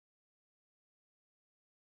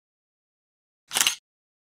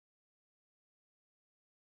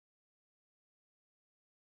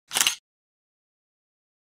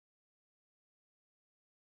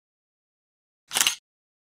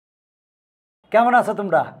কেমন আছো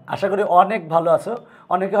তোমরা? আশা করি অনেক ভালো আছো।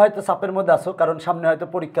 অনেকে হয়তো চাপের মধ্যে আছো, কারণ সামনে হয়তো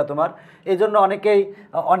পরীক্ষা তোমার। এই জন্য অনেকেই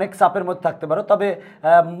অনেক চাপের মধ্যে থাকতে পারো। তবে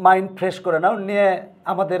মাইন্ড ফ্রেশ করে নাও নিয়ে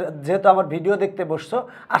আমাদের, যেহেতু আমার ভিডিও দেখতে বসছো,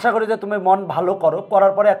 আশা করি যে তুমি মন ভালো করো।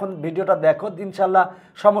 করার পরে এখন ভিডিওটা দেখো, ইনশাল্লাহ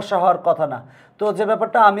সমস্যা হওয়ার কথা না। তো যে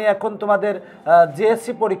ব্যাপারটা, আমি এখন তোমাদের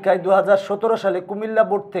জেএসসি পরীক্ষায় 2017 সালে কুমিল্লা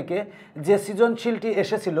বোর্ড থেকে যে সৃজনশীলটি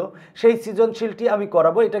এসেছিল, সেই সৃজনশীলটি আমি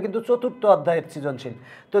করাবো। এটা কিন্তু চতুর্থ অধ্যায়ের সৃজনশীল।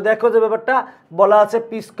 তো দেখো যে ব্যাপারটা বলা আছে,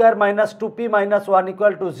 P square minus 2p minus 1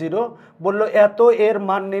 equal to 0, বললো এত এর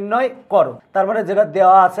মান নির্ণয় করো। তার মানে যেটা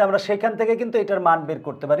দেওয়া আছে আমরা সেখান থেকে কিন্তু এটার মান বের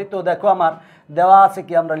করতে পারি। তো দেখো আমার দেওয়া আছে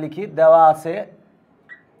কি, আমরা লিখি, দেওয়া আছে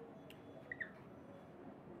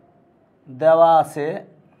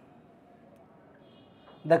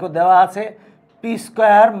দেখো দেওয়া আছে P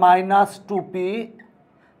square minus 2p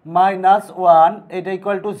minus 1, এটা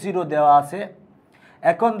ইকুয়াল টু 0 দেওয়া আছে।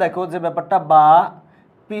 এখন দেখো যে ব্যাপারটা, বা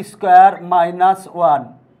P square minus 1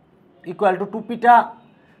 equal to 2pটা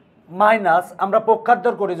minus, আমরা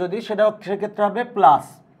পক্ষান্তর করি যদি, সেক্ষেত্রে হবে প্লাস।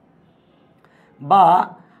 বা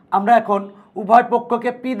আমরা এখন উভয়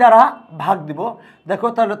পক্ষকে পি দ্বারা ভাগ দিব। দেখো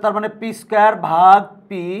তাহলে তার মানে পি স্কোয়ার ভাগ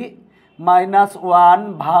পি মাইনাস 1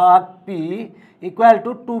 ভাগ পি ইকুয়াল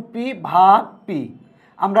টু 2p ভাগ পি।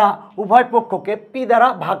 আমরা উভয় পক্ষকে পি দ্বারা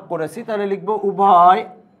ভাগ করেছি, তাহলে লিখব উভয়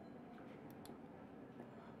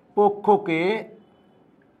পক্ষকে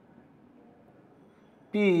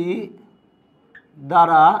পি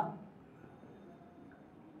দ্বারা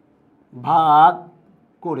ভাগ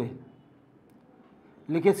করে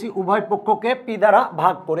লিখেছি, উভয় পক্ষকে পি দ্বারা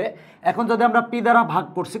ভাগ করে। এখন যদি আমরা পি দ্বারা ভাগ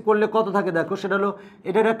করছি, করলে কত থাকে দেখো, সেটা হলো,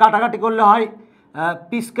 এটা কাটাকাটি করলে হয়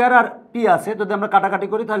পি স্কোয়ার আর পি আছে, যদি আমরা কাটাকাটি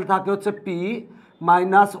করি তাহলে থাকে হচ্ছে পি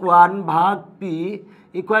মাইনাস 1 ভাগ P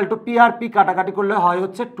equal to P R P কাটাকাটি করলে হয়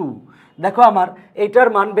হচ্ছে 2। দেখো আমার এইটার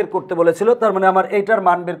মান বের করতে বলেছিল, তার মানে আমার এইটার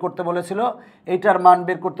মান বের করতে বলেছিল,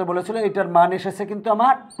 এইটার মান এসেছে কিন্তু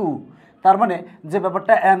আমার 2। তার মানে যে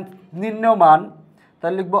ব্যাপারটা নির্ণয় মান,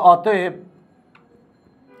 তাহলে লিখবো অতএব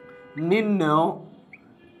নির্ণয়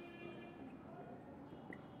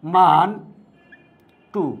মান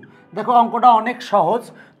 2। দেখো অঙ্কটা অনেক সহজ,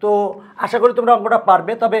 তো আশা করি তোমরা অঙ্কটা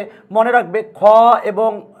পারবে। তবে মনে রাখবে, খ এবং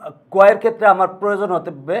গয়ের ক্ষেত্রে আমার প্রয়োজন হতে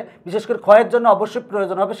হবে, বিশেষ করে খয়ের জন্য অবশ্যই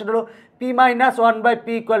প্রয়োজন হবে, সেটা হলো P minus 1/p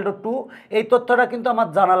equal to 2। এই তথ্যটা কিন্তু আমার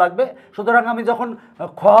জানা লাগবে। সুতরাং আমি যখন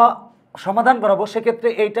খ সমাধান করাবো সেক্ষেত্রে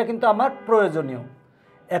এইটা কিন্তু আমার প্রয়োজনীয়।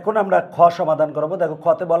 এখন আমরা খ সমাধান করব। দেখো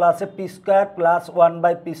খতে বলা আছে P square plus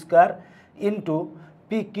 1/p square into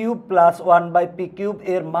P cube plus 1/p cube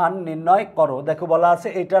এর মান নির্ণয় করো। দেখো বলা আছে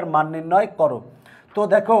এইটার মান নির্ণয় করো। তো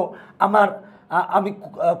দেখো আমি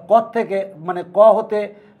ক থেকে, মানে ক হতে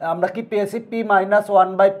আমরা কি পেয়েছি, P minus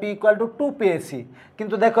 1/p equal to 2 পেয়েছি।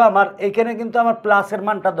 কিন্তু দেখো আমার এইখানে কিন্তু আমার প্লাসের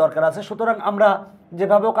মানটা দরকার আছে। সুতরাং আমরা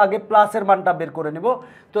যেভাবে হোক আগে প্লাসের মানটা বের করে নেব।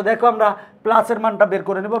 তো দেখো আমরা প্লাসের মানটা বের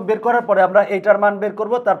করে নেব। বের করার পরে আমরা এইটার মান বের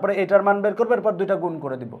করব, তারপরে এইটার মান বের করবো, এরপর দুইটা গুণ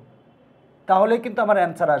করে দিব, তাহলেই কিন্তু আমার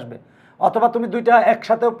অ্যান্সার আসবে। অথবা তুমি দুইটা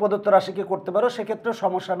একসাথেও প্রদত্ত রাশিকে করতে পারো, সেক্ষেত্রে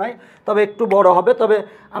সমস্যা নাই, তবে একটু বড় হবে। তবে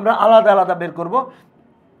আমরা আলাদা আলাদা বের করব।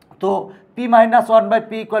 তো P minus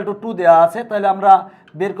 1/p equal to 2 দেওয়া আছে, তাহলে আমরা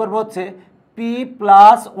বের করব হচ্ছে পি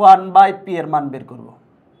প্লাস 1/p এর মান বের করব।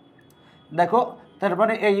 দেখো তার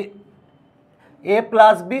মানে এই এ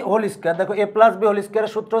প্লাস বি হোল স্কোয়ার, দেখো এ প্লাস বি হোল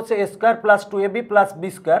স্কোয়ারের সূত্র হচ্ছে এ square plus 2ab plus B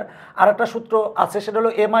square. আর একটা সূত্র আছে, সেটা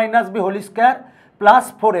হলো এ minus B whole square plus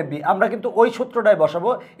 4ab। আমরা কিন্তু ওই সূত্রটাই বসাবো,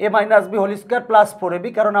 এ minus B whole square plus 4ab,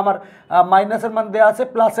 কারণ আমার মাইনাসের মান দেওয়া আছে,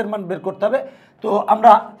 প্লাসের মান বের করতে হবে। তো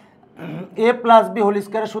আমরা এ প্লাস বি হোল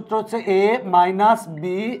স্কোয়ারের সূত্র হচ্ছে এ minus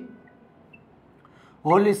B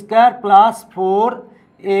whole square plus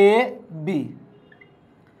 4ab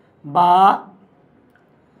বা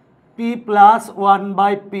পি প্লাস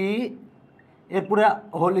 1/p এরপরে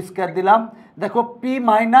হোল স্কোয়ার দিলাম। দেখো পি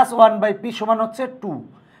মাইনাস 1/p সমান হচ্ছে 2,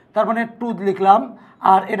 তার মানে 2 লিখলাম।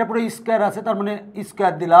 আর এটা পুরো স্কোয়ার আছে, তার মানে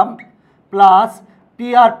স্কোয়ার দিলাম, প্লাস পি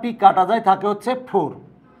আর পি কাটা যায়, থাকে হচ্ছে 4,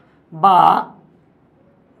 বা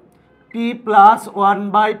P plus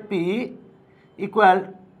 1/p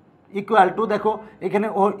equal to, দেখো এখানে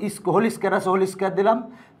হোল স্কোয়ার আছে, হোল স্কোয়ার দিলাম,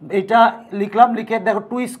 এইটা লিখলাম, লিখে দেখো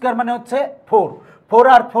 2 স্কোয়ার মানে হচ্ছে 4, 4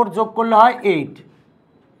 আর 4 যোগ করলে হয় 8।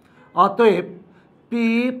 অতএব P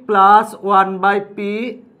plus 1/p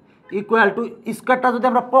equal to, স্কোয়ারটা যদি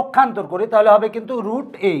আমরা পক্ষান্তর করি তাহলে হবে কিন্তু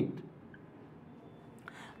 √8।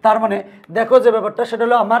 তার মানে দেখো যে ব্যাপারটা, সেটা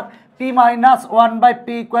হলো আমার P minus 1/p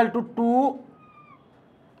equal to 2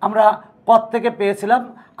 আমরা পদ থেকে পেয়েছিলাম,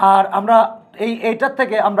 আর আমরা এইটার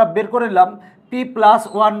থেকে আমরা বের করে নিলাম পি প্লাস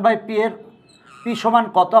 1/p এর পি সমান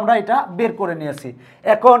কত আমরা এটা বের করে নিয়েছি।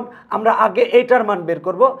 এখন আমরা আগে এইটার মান বের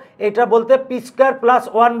করব। এইটা বলতে P square plus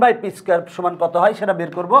 1/p square সমান কত হয় সেটা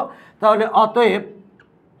বের করব। তাহলে অতএব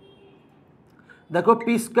দেখো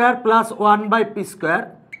P square plus 1/p square,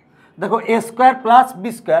 দেখো এ স্কোয়ার প্লাস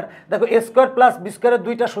বি স্কোয়ার, দেখো এ স্কোয়ার প্লাস বি স্কোয়ারের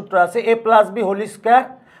দুইটা সূত্র আছে, এ plus B whole square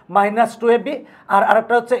minus 2ab, আর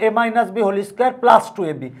আরেকটা হচ্ছে এ minus B whole square plus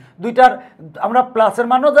 2ab। দুইটার আমরা প্লাসের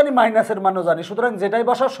মানও জানি মাইনাসের মানও জানি, সুতরাং যেটাই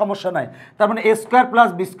বসার সমস্যা নাই। তার মানে এ স্কোয়ার প্লাস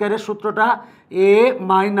বি স্কোয়ারের সূত্রটা এ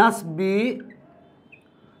মাইনাস বি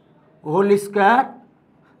হোল স্কোয়ার,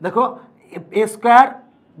 দেখো এ স্কোয়ার,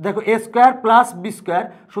 দেখো এ স্কোয়ার প্লাস বি স্কোয়ার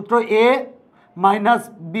সূত্র এ minus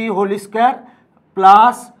B whole square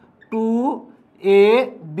plus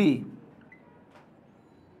 2ab।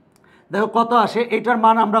 দেখো কত আসে, এটার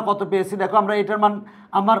মান আমরা কত পেয়েছি, দেখো আমরা এটার মান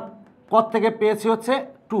আমার কত থেকে পেয়েছি হচ্ছে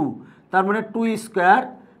 2, তার মানে 2 square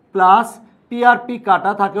plus P R P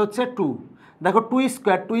কাটা থাকে হচ্ছে 2, দেখো 2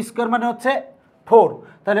 স্কোয়ার মানে হচ্ছে 4,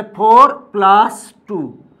 তাহলে 4 প্লাস 2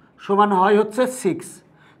 সমান হয় হচ্ছে 6।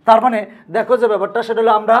 তার মানে দেখো যে ব্যাপারটা সেটা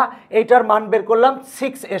হলো আমরা এইটার মান বের করলাম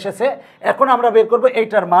 6 এসেছে। এখন আমরা বের করব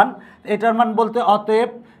এইটার মান, এটার মান বলতে অতএব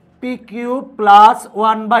P cube plus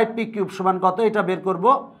 1/p cube সমান কত এটা বের করব।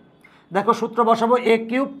 দেখো সূত্র বসাবো এ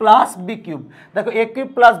কিউব প্লাস বি কিউব, দেখো এ কিউব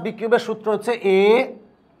প্লাস বি কিউবের সূত্র হচ্ছে এ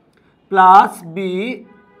plus B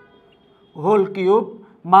whole cube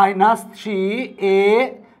minus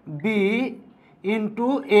 3ab into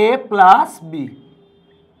এ প্লাস বি।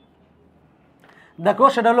 দেখো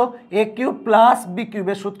সেটা হলো এ কিউব প্লাস বি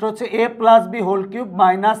কিউবের সূত্র হচ্ছে এ plus B whole cube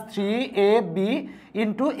minus 3ab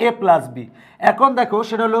into এ প্লাস বি। এখন দেখো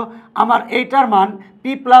সেটা হলো আমার এইটার মান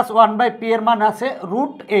পি প্লাস 1/p এর মান আছে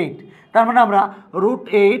 √8, তার মানে আমরা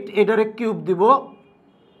 √8 এটারে কিউব দিব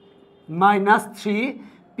মাইনাস 3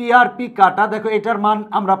 পি আর পি কাটা, দেখো এটার মান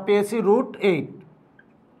আমরা পেয়েছি √8।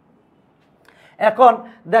 এখন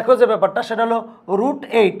দেখো যে ব্যাপারটা সেটা হলো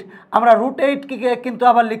 √8, আমরা √8 কে কিন্তু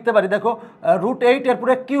আবার লিখতে পারি, দেখো √8 এর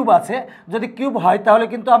পুরো কিউব আছে, যদি কিউব হয় তাহলে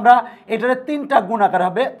কিন্তু আমরা এটারে 3টা গুণাকার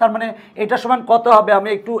হবে, তার মানে এটা সমান কত হবে আমি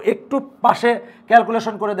একটু পাশে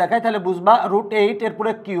ক্যালকুলেশন করে দেখাই তাহলে বুঝবা। √8 এর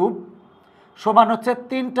পুরো কিউব সমান হচ্ছে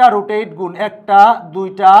 3টা √8 গুণ 1টা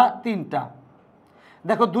 2টা 3টা,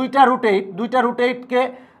 দেখো 2টা √8কে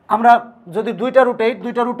আমরা যদি 2টা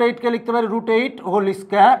 √8কে লিখতে পারি √8 হোল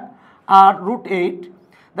স্কোয়ার আর √8,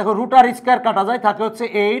 দেখো রুট আর স্কোয়ার কাটা যায় থাকে হচ্ছে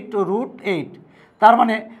 8 √8। তার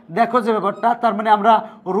মানে দেখো যে ব্যাপারটা, তার মানে আমরা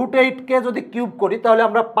 √8কে যদি কিউব করি তাহলে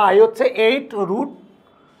আমরা পাই হচ্ছে 8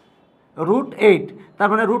 √8, তার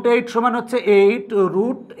মানে √8 সমান হচ্ছে 8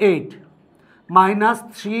 √8 মাইনাস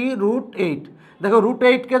 3 √8। দেখো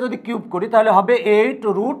 √8কে যদি কিউব করি তাহলে হবে 8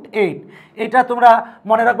 √8, এটা তোমরা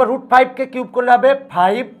মনে রাখবে √5কে কিউব করলে হবে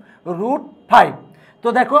 5 √5। তো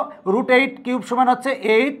দেখো √8 কিউব সমান হচ্ছে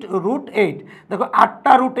 8 √8, দেখো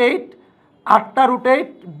 8টা √8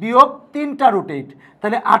 বিয়োগ 3টা √8,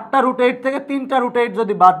 তাহলে 8টা √8 থেকে 3টা √8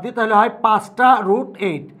 যদি বাদ দিই তাহলে হয় 5টা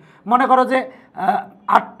 √8। মনে করো যে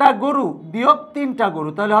 8টা গরু বিয়োগ 3টা গরু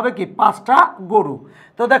তাহলে হবে কি 5টা গরু।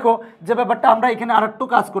 তো দেখো যে ব্যাপারটা আমরা এখানে আরেকটু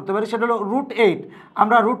কাজ করতে পারি সেটা হলো √8,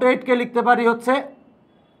 আমরা √8কে লিখতে পারি হচ্ছে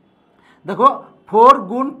দেখো 4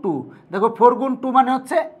 গুণ 2, দেখো 4 গুণ 2 মানে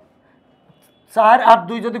হচ্ছে 4 আর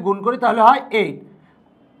 2 যদি গুণ করি তাহলে হয় 8।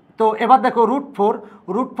 তো এবার দেখো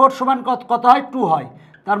 √4 সমান কত হয় 2 হয়,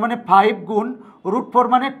 তার মানে 5 গুণ √4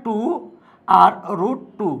 মানে 2 আর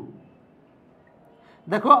 √2,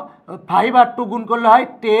 দেখো 5 আর 2 গুণ করলে হয়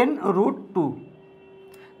 10 √2,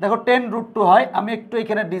 দেখো 10 √2 হয়। আমি একটু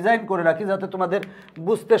এখানে ডিজাইন করে রাখি যাতে তোমাদের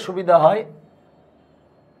বুঝতে সুবিধা হয়।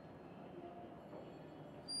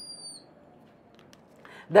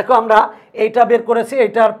 দেখো আমরা এইটা বের করেছি,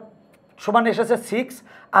 এইটার সমান এসেছে 6,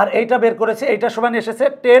 আর এইটা বের করেছি এইটা সমান এসেছে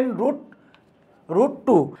 10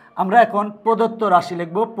 √2। আমরা এখন প্রদত্ত রাশি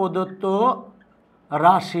লিখব, প্রদত্ত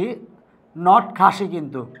রাশি নট খাসি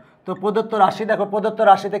কিন্তু। তো প্রদত্ত রাশি, দেখো প্রদত্ত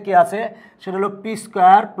রাশিতে কি আছে সেটা হলো P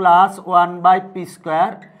square plus 1/p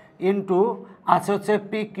square into আছে হচ্ছে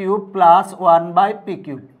P cube plus 1/p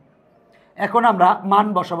cube. এখন আমরা মান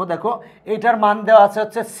বসাবো, দেখো এইটার মান দেওয়া আছে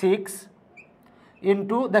হচ্ছে 6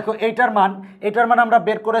 ইন্টু দেখো এইটার মান আমরা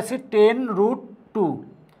বের করেছি 10 √2,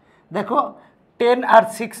 দেখো 10 আর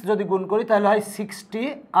 6 যদি গুণ করি তাহলে হয় 60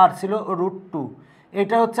 আর ছিল √2,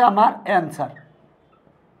 এটা হচ্ছে আমার অ্যান্সার।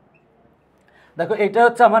 দেখো এইটা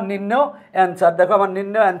হচ্ছে আমার নির্ণয় অ্যান্সার। দেখো আমার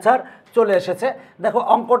নির্ণয় অ্যান্সার চলে এসেছে। দেখো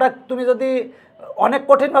অঙ্কটা তুমি যদি অনেক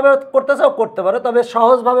কঠিনভাবে করতে চাও করতে পারো, তবে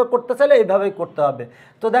সহজভাবে করতে চাইলে এইভাবেই করতে হবে।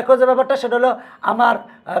 তো দেখো যে ব্যাপারটা সেটা হলো আমার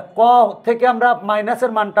ক থেকে আমরা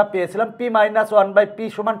মাইনাসের মানটা পেয়েছিলাম, পি মাইনাস 1/p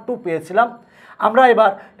সমান 2 পেয়েছিলাম। আমরা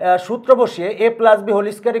এবার সূত্র বসিয়ে a plus B whole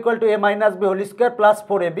square equal to a minus B whole square plus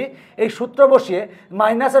 4ab এই সূত্র বসিয়ে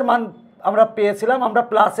মাইনাসের মান আমরা পেয়েছিলাম, আমরা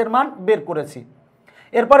প্লাসের মান বের করেছি।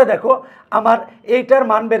 এরপরে দেখো আমার এইটার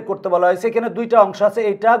মান বের করতে বলা হয়েছে। এখানে দুইটা অংশ আছে,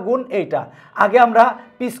 এইটা গুণ এইটা। আগে আমরা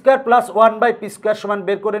P square plus 1/p square সমান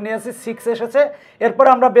বের করে নিয়েছি, 6 এসেছে। এরপর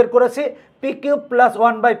আমরা বের করেছি P cube plus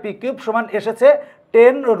 1/p cube সমান এসেছে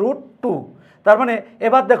 10√2। তার মানে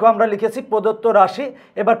এবার দেখো আমরা লিখেছি প্রদত্ত রাশি,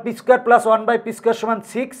 এবার P square plus 1/p square সমান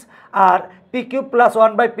 6 আর P cube plus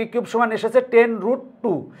 1/p cube সমান এসেছে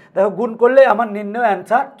 10√2। দেখো গুণ করলে আমার নির্ণয়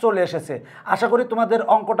অ্যান্সার চলে এসেছে। আশা করি তোমাদের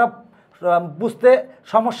অঙ্কটা বুঝতে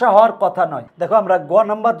সমস্যা হওয়ার কথা নয়। দেখো আমরা গ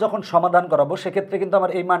নাম্বার যখন সমাধান করাবো সেক্ষেত্রে কিন্তু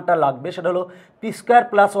আমার এই মানটা লাগবে, সেটা হলো P square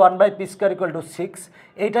plus 1/p square equal to 6।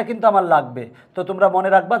 এইটা কিন্তু আমার লাগবে। তো তোমরা মনে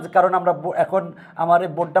রাখবা, কারণ আমরা এখন আমার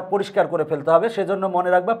এই বোর্ডটা পরিষ্কার করে ফেলতে হবে, সেজন্য মনে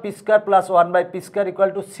রাখবা P square plus 1/p square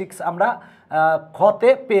equal to 6 আমরা খতে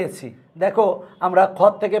পেয়েছি। দেখো আমরা খ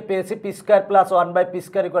থেকে পেয়েছি P square plus 1/p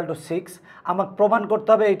square equal to 6। আমাকে প্রমাণ করতে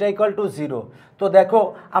হবে এটা ইকুয়াল টু 0। তো দেখো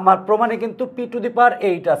আমার প্রমাণে কিন্তু পি টু দি পাওয়ার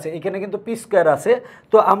 8 আছে, এখানে কিন্তু পি স্কোয়ার আছে।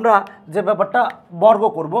 তো আমরা যে ব্যাপারটা বর্গ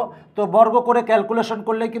করব, তো বর্গ করে ক্যালকুলেশন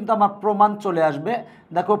করলে কিন্তু আমার প্রমাণ চলে আসবে।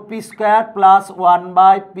 দেখো P square plus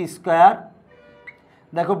 1/p square,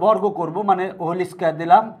 দেখো বর্গ করব মানে হোল স্কোয়ার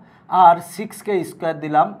দিলাম আর 6কে স্কোয়ার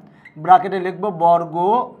দিলাম, ব্র্যাকেটে লিখব বর্গ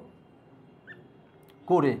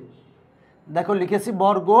করে। দেখো লিখেছি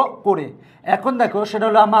বর্গ করে। এখন দেখো সেটা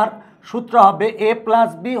হলো আমার সূত্র হবে a plus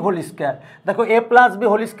B whole square. দেখো a প্লাস বি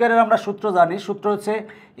হোল স্কোয়ারের আমরা সূত্র জানি, সূত্র হচ্ছে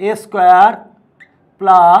a square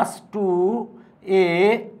plus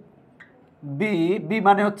 2ab, B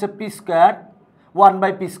মানে হচ্ছে P square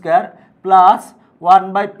 1/p square plus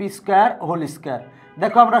 1/p square whole square.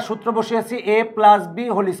 দেখো আমরা সূত্র বসিয়েছি a plus B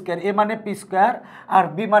whole square, এ মানে পি স্কোয়ার আর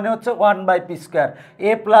বি মানে হচ্ছে 1/p square.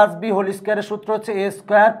 a plus B whole স্কোয়ারের সূত্র হচ্ছে a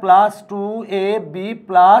square plus 2ab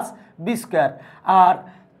plus B square, আর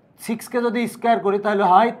 6কে যদি স্কোয়ার করি তাহলে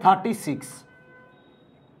হয় 36।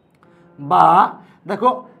 বা দেখো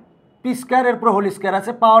পি স্কোয়ারের উপর হোল স্কোয়ার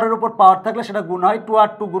আছে, পাওয়ারের উপর পাওয়ার থাকলে সেটা গুণ হয়, 2 আর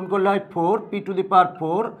 2 গুণ করলে হয় 4, P to the power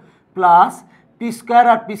 4 plus P square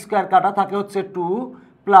R P square কাটা থাকে হচ্ছে 2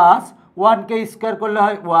 প্লাস 1কে স্কোয়ার করলে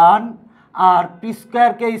হয় 1 আর পি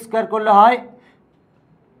স্কোয়ারকে স্কোয়ার করলে হয়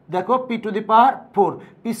দেখো P to the power 4,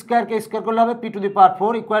 P স্কোয়ারকে স্কোয়ার করলে হবে P to the power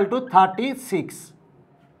 4 equal to 36।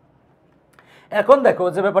 এখন দেখো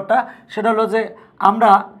যে ব্যাপারটা সেটা হলো যে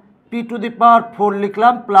আমরা পি টু দি পাওয়ার 4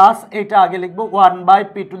 লিখলাম প্লাস এইটা আগে লিখবো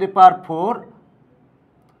 1/p to the power 4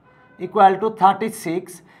 equal to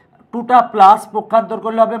 36। 2টা প্লাস পক্ষান্তর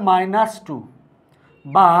করলে হবে -2।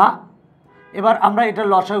 বা এবার আমরা এটা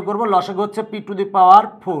লসাগু করব, লসাগু হচ্ছে পি টু দি পাওয়ার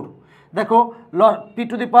 4। দেখো পি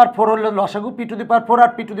টু দি পাওয়ার 4 হলে লসাগু, P to the power 4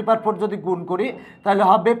 R P to the পাওয়ার 4 যদি গুণ করি তাহলে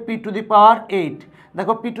হবে পি টু দি পাওয়ার 8।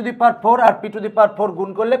 দেখো P to the power 4 R P to the পাওয়ার 4 গুণ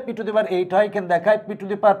করলে পি টু দি পাওয়ার 8 হয়, এখানে দেখায় P to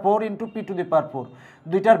the power 4 into P to the পাওয়ার 4,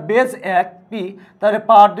 দুইটার বেস 1 পি, তাহলে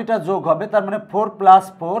পাওয়ার দুইটা যোগ হবে, তার মানে 4 প্লাস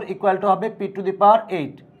 4 ইকুয়াল টু হবে পি টু দি পাওয়ার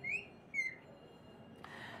 8।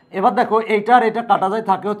 এবার দেখো এইটা আর এটা কাটা যায়,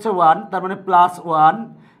 থাকে হচ্ছে 1, তার মানে প্লাস 1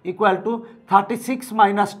 ইকুয়াল টু 36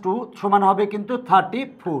 মাইনাস 2 সমান হবে কিন্তু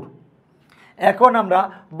 34। এখন আমরা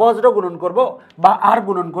বজ্র গুণন করব বা আর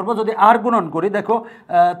গুণন করব। যদি আর গুণন করি দেখো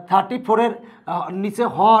 34-এর নিচে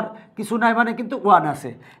হর কিছু নাই মানে কিন্তু 1 আছে।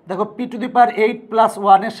 দেখো P to the power 8 plus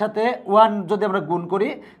 1-এর সাথে 1 যদি আমরা গুণ করি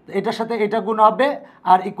এটার সাথে এটা গুণ হবে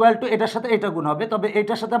আর ইকুয়াল টু এটার সাথে এটা গুণ হবে, তবে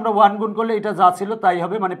এটার সাথে আমরা 1 গুণ করলে এটা যা ছিল তাই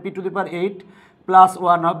হবে, মানে P to the power 8 plus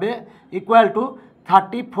 1 হবে ইকুয়াল টু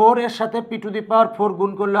 34-এর সাথে পি টু দি পাওয়ার 4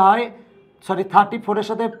 গুণ করলে হয়, সরি 34-এর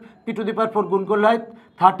সাথে পি টু দি পাওয়ার 4 গুণ করলে হয়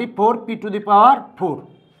 34 পি টু দি পাওয়ার 4।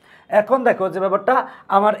 এখন দেখো যে ব্যাপারটা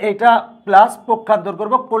আমার এইটা প্লাস পক্ষান্তর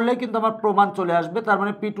করব, করলেই কিন্তু আমার প্রমাণ চলে আসবে, তার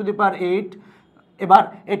মানে পি টু দি পাওয়ার 8, এবার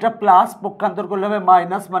এটা প্লাস পক্ষান্তর করলে হবে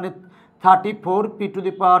মাইনাস, মানে 34 P to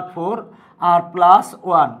the power 4 R plus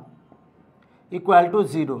 1 equal to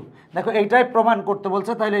 0। দেখো এইটাই প্রমাণ করতে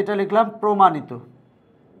বলছে, তাহলে এটা লিখলাম প্রমাণিত।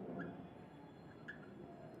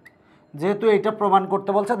 যেহেতু এইটা প্রমাণ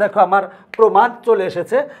করতে বলছে, দেখো আমার প্রমাণ চলে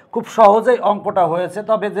এসেছে, খুব সহজেই অঙ্কটা হয়েছে।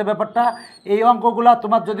 তবে যে ব্যাপারটা এই অঙ্কগুলা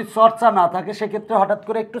তোমার যদি চর্চা না থাকে সেক্ষেত্রে হঠাৎ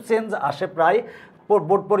করে একটু চেঞ্জ আসে প্রায়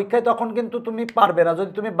বোর্ড পরীক্ষায়, তখন কিন্তু তুমি পারবে না।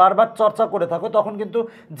 যদি তুমি বারবার চর্চা করে থাকো তখন কিন্তু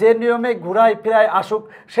যে নিয়মে ঘুরায় ফিরায় আসুক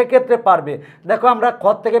সেক্ষেত্রে পারবে। দেখো আমরা খ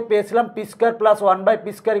থেকে পেয়েছিলাম P square plus 1/p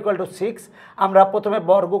square equal to 6, আমরা প্রথমে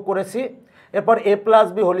বর্গ করেছি, এরপর a প্লাস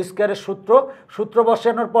বি হোল স্কোয়ারের সূত্র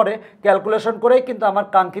বসানোর পরে ক্যালকুলেশন করেই কিন্তু আমার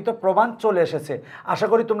কাঙ্ক্ষিত প্রমাণ চলে এসেছে। আশা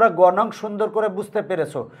করি তোমরা গ নং সুন্দর করে বুঝতে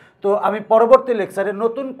পেরেছো। তো আমি পরবর্তী লেকচারে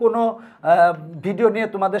নতুন কোনো ভিডিও নিয়ে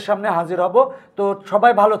তোমাদের সামনে হাজির হব। তো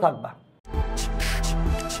সবাই ভালো থাকবা।